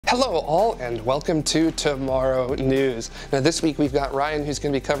Hello all and welcome to Tomorrow News. Now this week we've got Ryan who's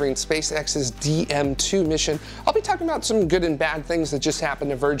going to be covering SpaceX's DM-2 mission. I'll be talking about some good and bad things that just happened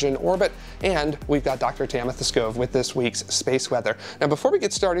to Virgin Orbit, and we've got Dr. Tamitha Skov with this week's space weather. Now before we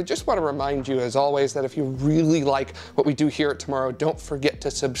get started, just want to remind you as always that if you really like what we do here at Tomorrow, don't forget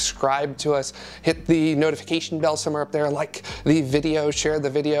to subscribe to us. Hit the notification bell somewhere up there, like the video, share the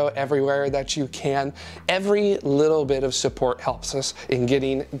video everywhere that you can. Every little bit of support helps us in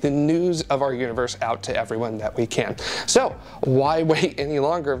getting the news of our universe out to everyone that we can. So why wait any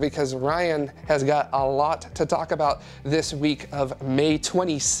longer? Because Ryan has got a lot to talk about this week of May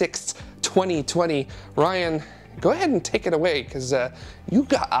 26th, 2020. Ryan, go ahead and take it away because you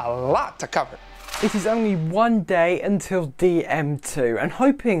got a lot to cover. It is only one day until DM-2, and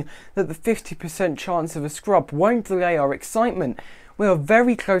hoping that the 50% chance of a scrub won't delay our excitement, we are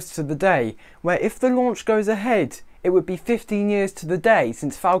very close to the day where, if the launch goes ahead, it would be 15 years to the day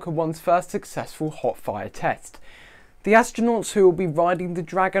since Falcon 1's first successful hot fire test. The astronauts who will be riding the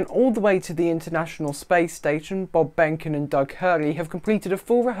Dragon all the way to the International Space Station, Bob Behnken and Doug Hurley, have completed a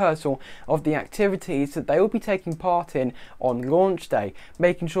full rehearsal of the activities that they will be taking part in on launch day,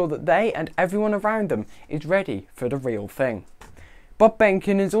 making sure that they and everyone around them is ready for the real thing. Bob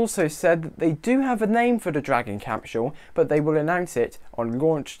Behnken has also said that they do have a name for the Dragon capsule, but they will announce it on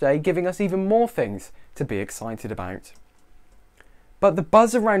launch day, giving us even more things to be excited about. But the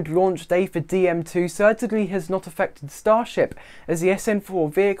buzz around launch day for DM-2 certainly has not affected Starship, as the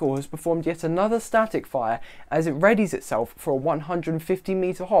SN4 vehicle has performed yet another static fire as it readies itself for a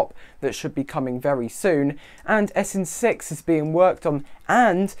 150-metre hop that should be coming very soon, and SN6 is being worked on,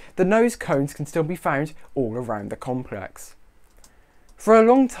 and the nose cones can still be found all around the complex. For a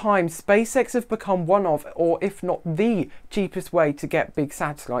long time, SpaceX have become one of, or if not the cheapest way to get big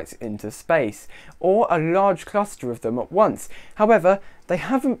satellites into space, or a large cluster of them at once. However, they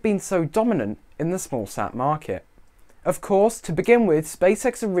haven't been so dominant in the small sat market. Of course, to begin with,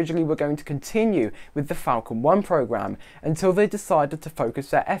 SpaceX originally were going to continue with the Falcon 1 program until they decided to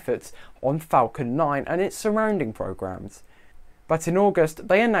focus their efforts on Falcon 9 and its surrounding programs. But in August,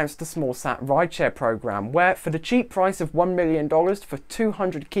 they announced the small-sat rideshare program, where for the cheap price of $1 million for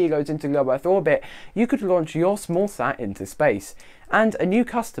 200 kilos into low Earth orbit, you could launch your small-sat into space. And a new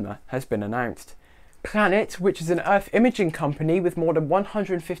customer has been announced. Planet, which is an Earth imaging company with more than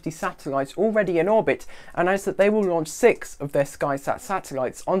 150 satellites already in orbit, announced that they will launch 6 of their SkySat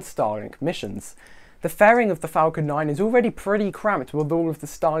satellites on Starlink missions. The fairing of the Falcon 9 is already pretty cramped with all of the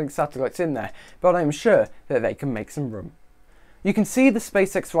Starlink satellites in there, but I am sure that they can make some room. You can see the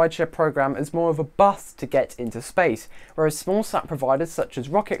SpaceX rideshare program as more of a bus to get into space, whereas small sat providers such as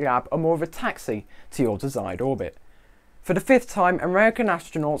Rocket Lab are more of a taxi to your desired orbit. For the 5th time, American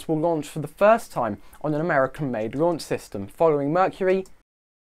astronauts will launch for the first time on an American-made launch system, following Mercury,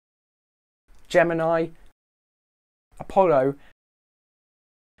 Gemini, Apollo,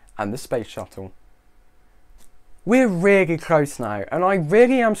 and the Space Shuttle. We're really close now, and I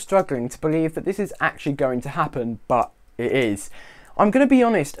really am struggling to believe that this is actually going to happen, but it is. I'm going to be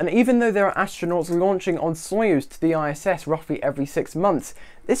honest, and even though there are astronauts launching on Soyuz to the ISS roughly every 6 months,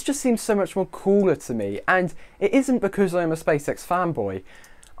 this just seems so much more cooler to me, and it isn't because I am a SpaceX fanboy.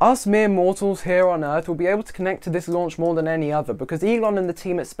 Us mere mortals here on Earth will be able to connect to this launch more than any other, because Elon and the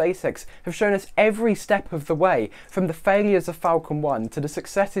team at SpaceX have shown us every step of the way, from the failures of Falcon 1 to the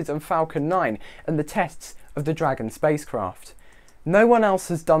successes of Falcon 9 and the tests of the Dragon spacecraft. No one else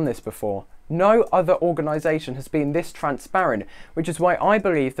has done this before. No other organisation has been this transparent, which is why I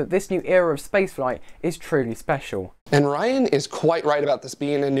believe that this new era of spaceflight is truly special. And Ryan is quite right about this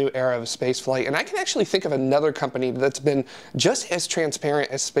being a new era of spaceflight, and I can actually think of another company that's been just as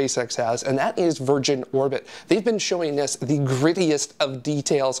transparent as SpaceX has, and that is Virgin Orbit. They've been showing us the grittiest of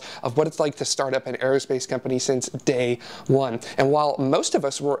details of what it's like to start up an aerospace company since day one. And while most of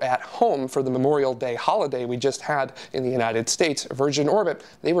us were at home for the Memorial Day holiday we just had in the United States, Virgin Orbit,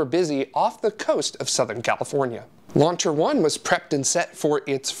 they were busy off the coast of Southern California. LauncherOne was prepped and set for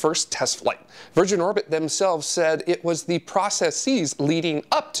its first test flight. Virgin Orbit themselves said it was the processes leading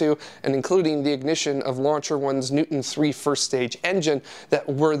up to and including the ignition of LauncherOne's Newton 3 first stage engine that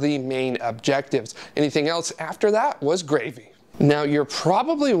were the main objectives. Anything else after that was gravy. Now, you're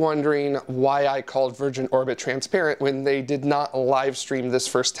probably wondering why I called Virgin Orbit transparent when they did not live stream this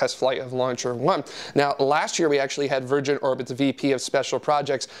first test flight of LauncherOne. Now, last year we actually had Virgin Orbit's VP of Special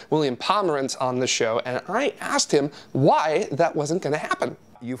Projects, William Pomerantz, on the show, and I asked him why that wasn't going to happen.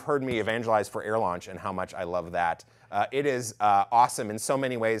 You've heard me evangelize for air launch and how much I love that. It is awesome in so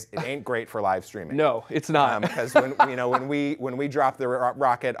many ways. It ain't great for live streaming. No, it's not. Because when we drop the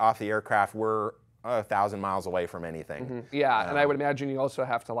rocket off the aircraft, we're 1,000 miles away from anything. Yeah, and I would imagine you also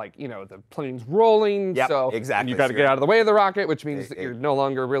have to, like, you know, the plane's rolling, Yep, so exactly. you got to get out of the way of the rocket, which means that you're no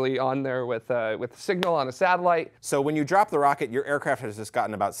longer really on there with signal on a satellite. So when you drop the rocket, your aircraft has just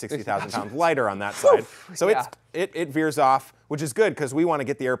gotten about 60,000 pounds lighter on that side. So it veers off, which is good because we want to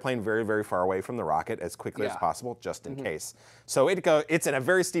get the airplane very, very far away from the rocket as quickly as possible, just in case. So it's in a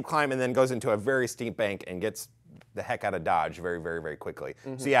very steep climb and then goes into a very steep bank and gets the heck out of Dodge very, very, very quickly.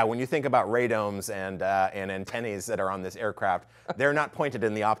 So yeah, when you think about radomes and antennae that are on this aircraft, they're not pointed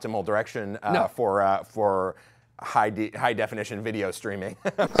in the optimal direction for high definition video streaming.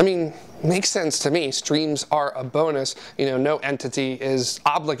 I mean, makes sense to me. Streams are a bonus. You know, no entity is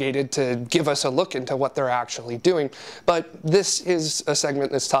obligated to give us a look into what they're actually doing. But this is a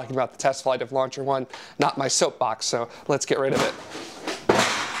segment that's talking about the test flight of LauncherOne, not my soapbox, so let's get rid of it.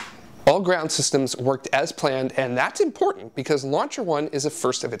 All ground systems worked as planned, and that's important because LauncherOne is a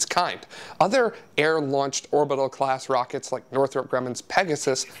first of its kind. Other air-launched orbital class rockets like Northrop Grumman's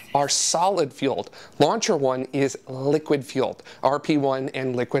Pegasus are solid-fueled. LauncherOne is liquid-fueled, RP-1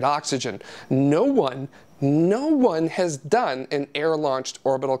 and liquid oxygen. No one has done an air-launched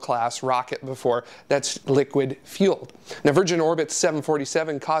orbital class rocket before that's liquid-fueled. Now, Virgin Orbit's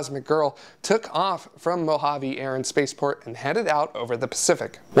 747 Cosmic Girl took off from Mojave Air and Spaceport and headed out over the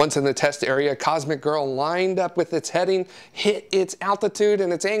Pacific. Once in the test area, Cosmic Girl lined up with its heading, hit its altitude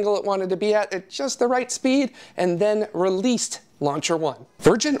and its angle it wanted to be at just the right speed, and then released LauncherOne.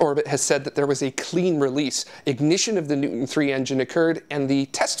 Virgin Orbit has said that there was a clean release. Ignition of the Newton 3 engine occurred, and the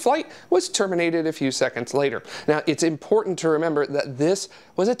test flight was terminated a few seconds later. Now, it's important to remember that this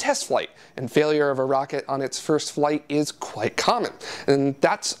was a test flight, and failure of a rocket on its first flight is quite common. And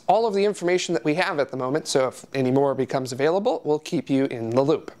that's all of the information that we have at the moment, so if any more becomes available, we'll keep you in the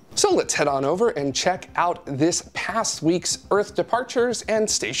loop. So let's head on over and check out this past week's Earth departures and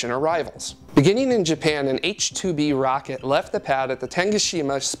station arrivals. Beginning in Japan, an H-2B rocket left the pad at the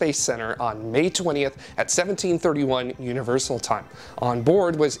Tanegashima Space Center on May 20th at 1731 Universal Time. On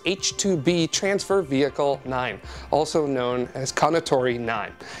board was H-2B Transfer Vehicle 9, also known as Kanatori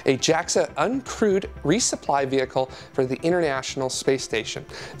 9, a JAXA uncrewed resupply vehicle for the International Space Station.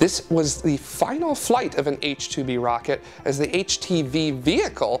 This was the final flight of an H-2B rocket, as the HTV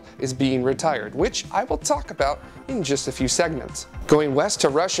vehicle is being retired, which I will talk about in just a few segments. Going west to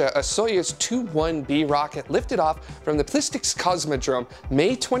Russia, a Soyuz 2-1B rocket lifted off from the Plistiksk Cosmodrome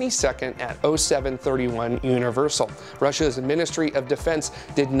May 22nd at 0731 Universal. Russia's Ministry of Defense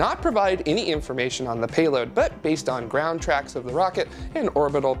did not provide any information on the payload, but based on ground tracks of the rocket and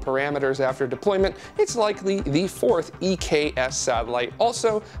orbital parameters after deployment, it's likely the fourth EKS satellite,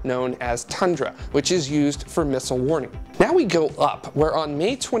 also known as Tundra, which is used for missile warning. Now we go up, where on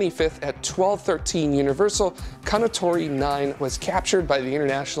May 25th at 12:13 Universal, Kanatori 9 was captured by the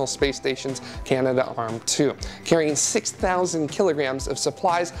International Space Station's Canadarm2, carrying 6,000 kilograms of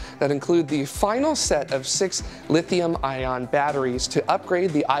supplies that include the final set of 6 lithium-ion batteries to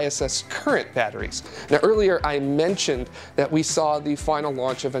upgrade the ISS current batteries. Now, earlier I mentioned that we saw the final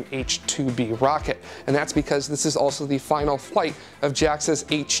launch of an H-2B rocket, and that's because this is also the final flight of JAXA's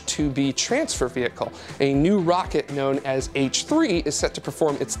H-2B transfer vehicle. A new rocket known as H-3 is set to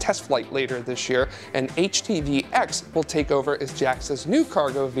perform its test flight later this year, and HTV-X will take over as JAXA's new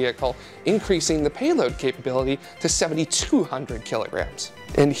cargo vehicle, increasing the payload capability to 7,200 kilograms.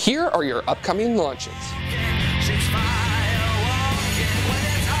 And here are your upcoming launches.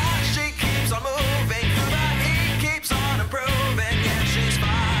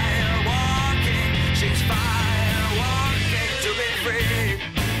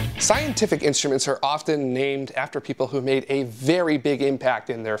 Scientific instruments are often named after people who made a very big impact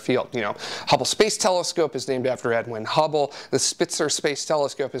in their field. You know, Hubble Space Telescope is named after Edwin Hubble, the Spitzer Space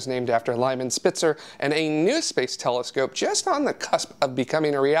Telescope is named after Lyman Spitzer, and a new space telescope just on the cusp of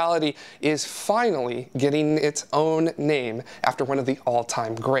becoming a reality is finally getting its own name after one of the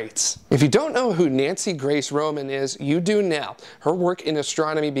all-time greats. If you don't know who Nancy Grace Roman is, you do now. Her work in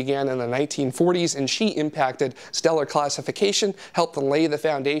astronomy began in the 1940s, and she impacted stellar classification, helped lay the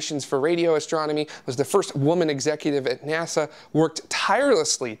foundation for radio astronomy, was the first woman executive at NASA, worked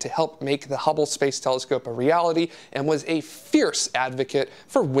tirelessly to help make the Hubble Space Telescope a reality, and was a fierce advocate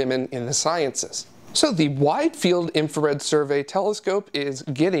for women in the sciences. So the Wide Field Infrared Survey Telescope is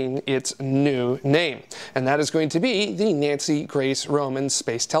getting its new name, and that is going to be the Nancy Grace Roman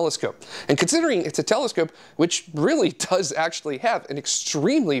Space Telescope. And considering it's a telescope which really does actually have an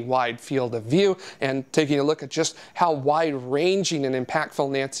extremely wide field of view, and taking a look at just how wide-ranging and impactful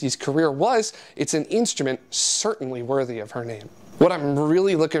Nancy's career was, it's an instrument certainly worthy of her name. What I'm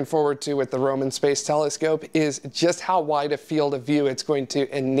really looking forward to with the Roman Space Telescope is just how wide a field of view it's going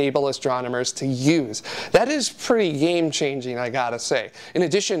to enable astronomers to use. That is pretty game-changing, I gotta say. In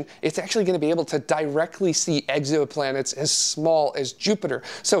addition, it's actually going to be able to directly see exoplanets as small as Jupiter.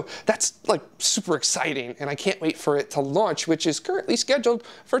 So that's like super exciting, and I can't wait for it to launch, which is currently scheduled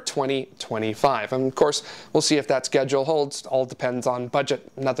for 2025. And of course, we'll see if that schedule holds. All depends on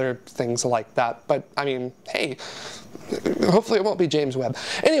budget and other things like that. But I mean, hey, hopefully it won't be James Webb.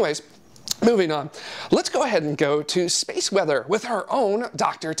 Anyways, moving on. Let's go ahead and go to space weather with our own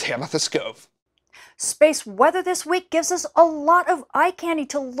Dr. Tamitha Skov. Space weather this week gives us a lot of eye candy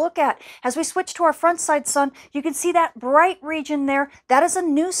to look at. As we switch to our front side sun, you can see that bright region there. That is a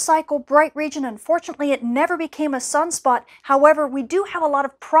news cycle bright region. Unfortunately, it never became a sunspot. However, we do have a lot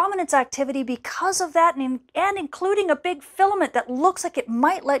of prominence activity because of that, and including a big filament that looks like it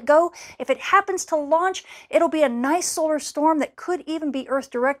might let go. If it happens to launch, it'll be a nice solar storm that could even be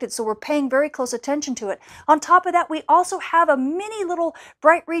Earth directed, so we're paying very close attention to it. On top of that, we also have a mini little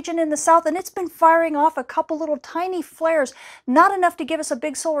bright region in the south, and it's been firing off a couple little tiny flares, not enough to give us a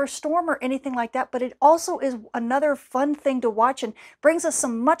big solar storm or anything like that, but it also is another fun thing to watch and brings us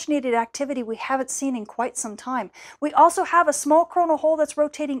some much needed activity we haven't seen in quite some time. We also have a small coronal hole that's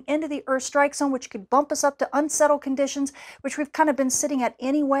rotating into the Earth strike zone, which could bump us up to unsettled conditions, which we've kind of been sitting at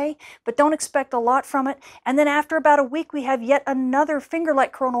anyway, but don't expect a lot from it. And then after about a week, we have yet another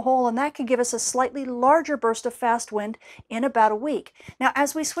finger-like coronal hole, and that could give us a slightly larger burst of fast wind in about a week. Now,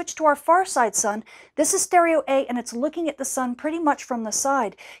 as we switch to our far side sun, this is stereo A, and it's looking at the sun pretty much from the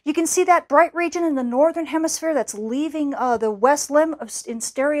side. You can see that bright region in the northern hemisphere that's leaving the west limb in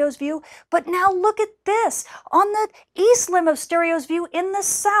stereo's view. But now look at this on the east limb of stereo's view in the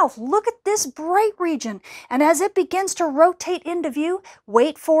south. Look at this bright region. And as it begins to rotate into view,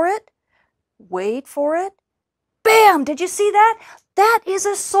 wait for it, bam! Did you see that? That is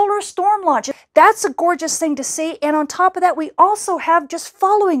a solar storm launch. That's a gorgeous thing to see. And on top of that, we also have, just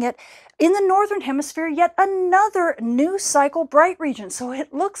following it, in the northern hemisphere, yet another new cycle bright region. So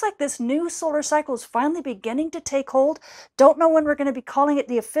it looks like this new solar cycle is finally beginning to take hold. Don't know when we're going to be calling it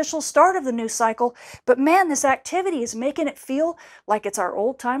the official start of the new cycle, but man, this activity is making it feel like it's our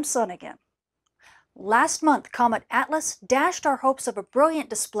old-time sun again. Last month, Comet Atlas dashed our hopes of a brilliant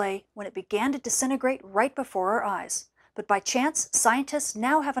display when it began to disintegrate right before our eyes. But by chance, scientists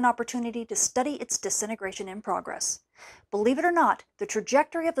now have an opportunity to study its disintegration in progress. Believe it or not, the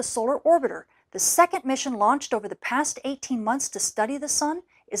trajectory of the Solar Orbiter, the second mission launched over the past 18 months to study the Sun,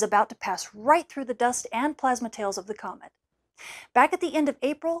 is about to pass right through the dust and plasma tails of the comet. Back at the end of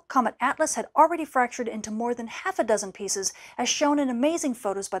April, Comet Atlas had already fractured into more than half a dozen pieces, as shown in amazing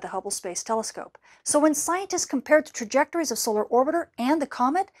photos by the Hubble Space Telescope. So when scientists compared the trajectories of Solar Orbiter and the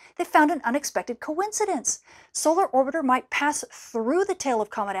comet, they found an unexpected coincidence. Solar Orbiter might pass through the tail of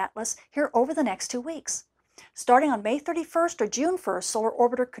Comet Atlas here over the next 2 weeks. Starting on May 31st or June 1st, Solar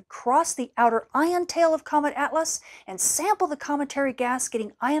Orbiter could cross the outer ion tail of Comet Atlas and sample the cometary gas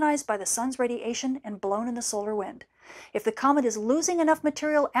getting ionized by the sun's radiation and blown in the solar wind. If the comet is losing enough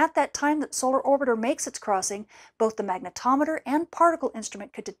material at that time that Solar Orbiter makes its crossing, both the magnetometer and particle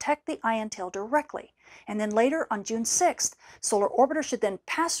instrument could detect the ion tail directly. And then later, on June 6th, Solar Orbiter should then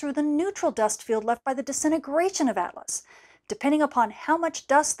pass through the neutral dust field left by the disintegration of Atlas. Depending upon how much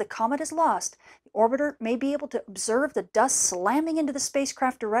dust the comet has lost, the orbiter may be able to observe the dust slamming into the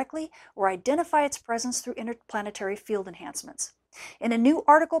spacecraft directly or identify its presence through interplanetary field enhancements. In a new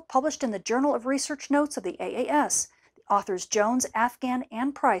article published in the Journal of Research Notes of the AAS, the authors Jones, Afghan,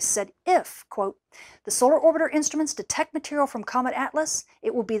 and Price said if, quote, the Solar Orbiter instruments detect material from Comet Atlas,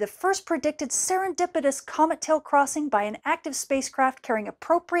 it will be the first predicted serendipitous comet tail crossing by an active spacecraft carrying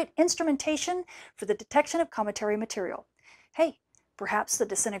appropriate instrumentation for the detection of cometary material. Hey, perhaps the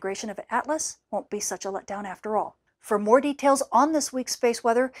disintegration of Atlas won't be such a letdown after all. For more details on this week's space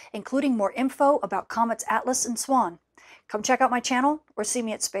weather, including more info about comets Atlas and Swan, come check out my channel or see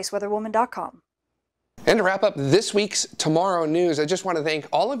me at spaceweatherwoman.com. And to wrap up this week's Tomorrow News, I just want to thank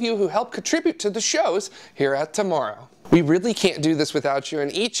all of you who help contribute to the shows here at Tomorrow. We really can't do this without you,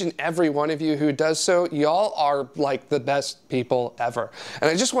 and each and every one of you who does so, y'all are like the best people ever. And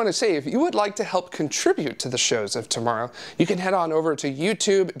I just want to say, if you would like to help contribute to the shows of tomorrow, you can head on over to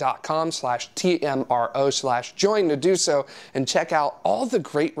youtube.com/TMRO/join to do so and check out all the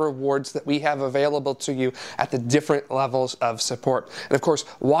great rewards that we have available to you at the different levels of support. And of course,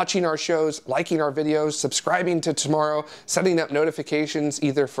 watching our shows, liking our videos, subscribing to Tomorrow, setting up notifications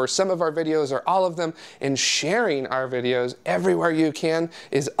either for some of our videos or all of them, and sharing our videos everywhere you can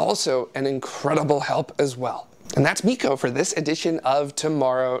is also an incredible help as well. And that's Miko for this edition of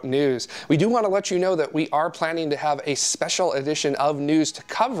Tomorrow News. We do want to let you know that we are planning to have a special edition of news to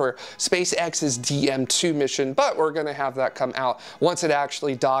cover SpaceX's DM-2 mission, but we're going to have that come out once it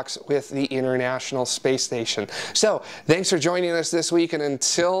actually docks with the International Space Station. So thanks for joining us this week, and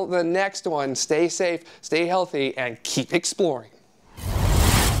until the next one, stay safe, stay healthy, and keep exploring.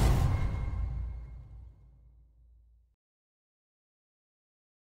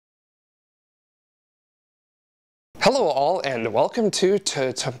 Hello all, and welcome to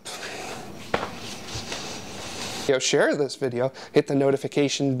share this video, hit the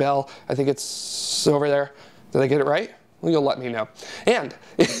notification bell. I think it's over there. Did I get it right? Well, you'll let me know. And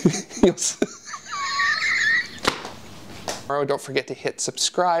don't forget to hit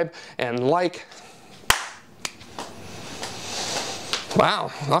subscribe and like.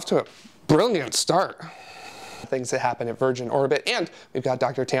 Wow, off to a brilliant start. Things that happen at Virgin Orbit, and we've got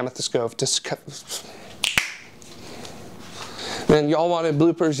Dr. Tamitha Skov. Man, y'all wanted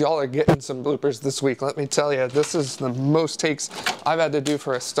bloopers, y'all are getting some bloopers this week. Let me tell you, this is the most takes I've had to do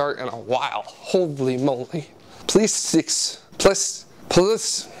for a start in a while. Holy moly. Plastics.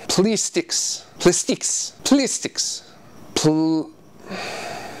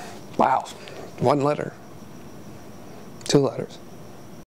 Wow. One letter. 2 letters.